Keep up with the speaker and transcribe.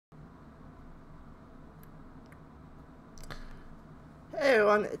Hey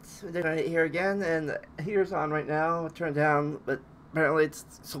everyone, it's TTwC here again, and the heater's on right now. Turned down, but apparently it's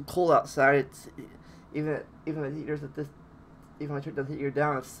so cold outside. It's even the heater's at this. Even when I turned the heater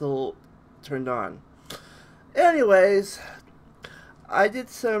down, it's still turned on. Anyways, I did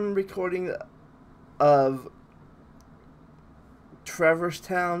some recording of Traverse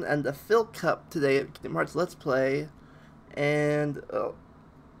Town and the Phil Cup today at March Let's Play, and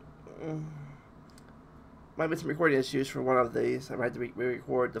might be some recording issues for one of these. I might have to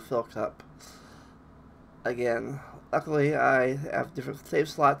re-record the Phil Cup again. Luckily, I have different save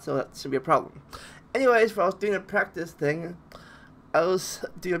slots, so that shouldn't be a problem. Anyways, while I was doing a practice thing, I was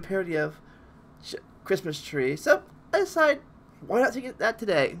doing a parody of Christmas Tree, so I decided, why not take that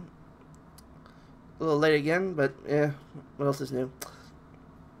today? A little late again, but yeah, what else is new?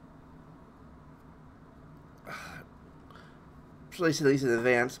 Releasing these in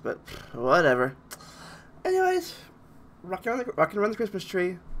advance, but whatever. Anyways, Rockin' Around the Christmas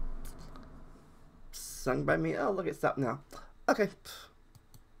Tree. Sung by me. Oh, look, it stopped now. Okay,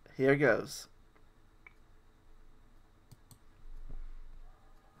 here goes.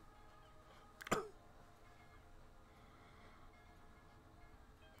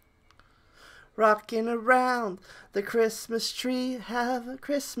 Rockin' around the Christmas tree, have a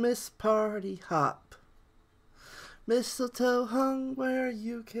Christmas party hop. Mistletoe hung where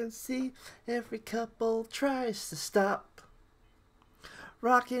you can see, every couple tries to stop.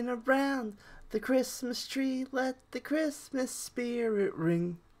 Rockin' around the Christmas tree, let the Christmas spirit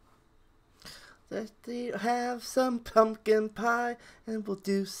ring. Let's have some pumpkin pie and we'll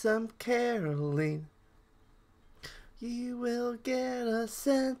do some caroling. You will get a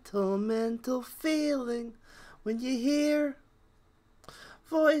sentimental feeling when you hear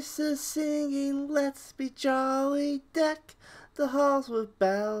voices singing, let's be jolly, deck the halls with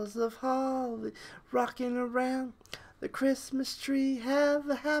boughs of holly. Rocking around the Christmas tree, have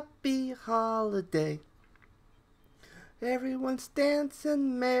a happy holiday. Everyone's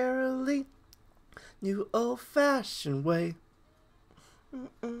dancing merrily, new old-fashioned way.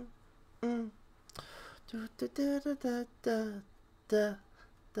 Do da da da da da da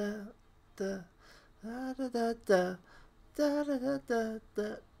da da da da da. Da da da da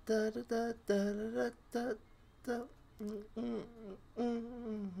da da da da da da.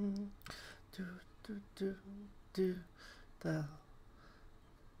 Do do do do da.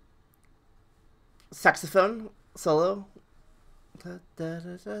 Saxophone solo. Da da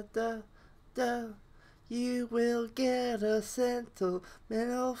da da da da. You will get a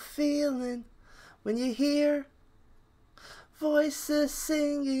sentimental feeling when you hear voices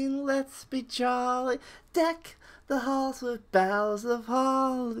singing, let's be jolly, deck the halls with boughs of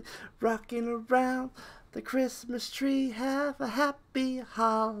holly. Rocking around the Christmas tree, have a happy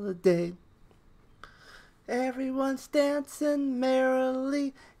holiday. Everyone's dancing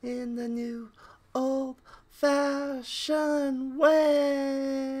merrily in the new old-fashioned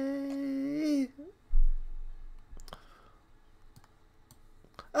way.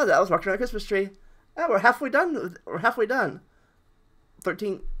 Oh, that was Rocking Around the Christmas Tree. Oh, we're halfway done. We're halfway done.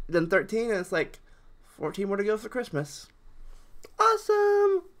 13, then 13, and it's like 14 more to go for Christmas.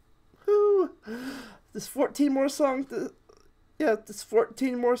 Awesome! Whoo! There's 14 more songs. Yeah, there's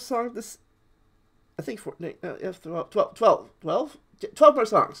 14 more songs. I think 14. 12 more songs. 12 more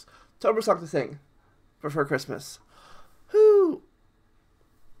songs to sing for Christmas. Whoo!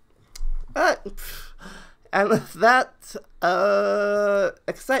 Alright. And with that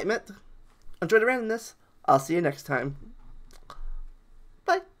excitement, enjoy the randomness. I'll see you next time.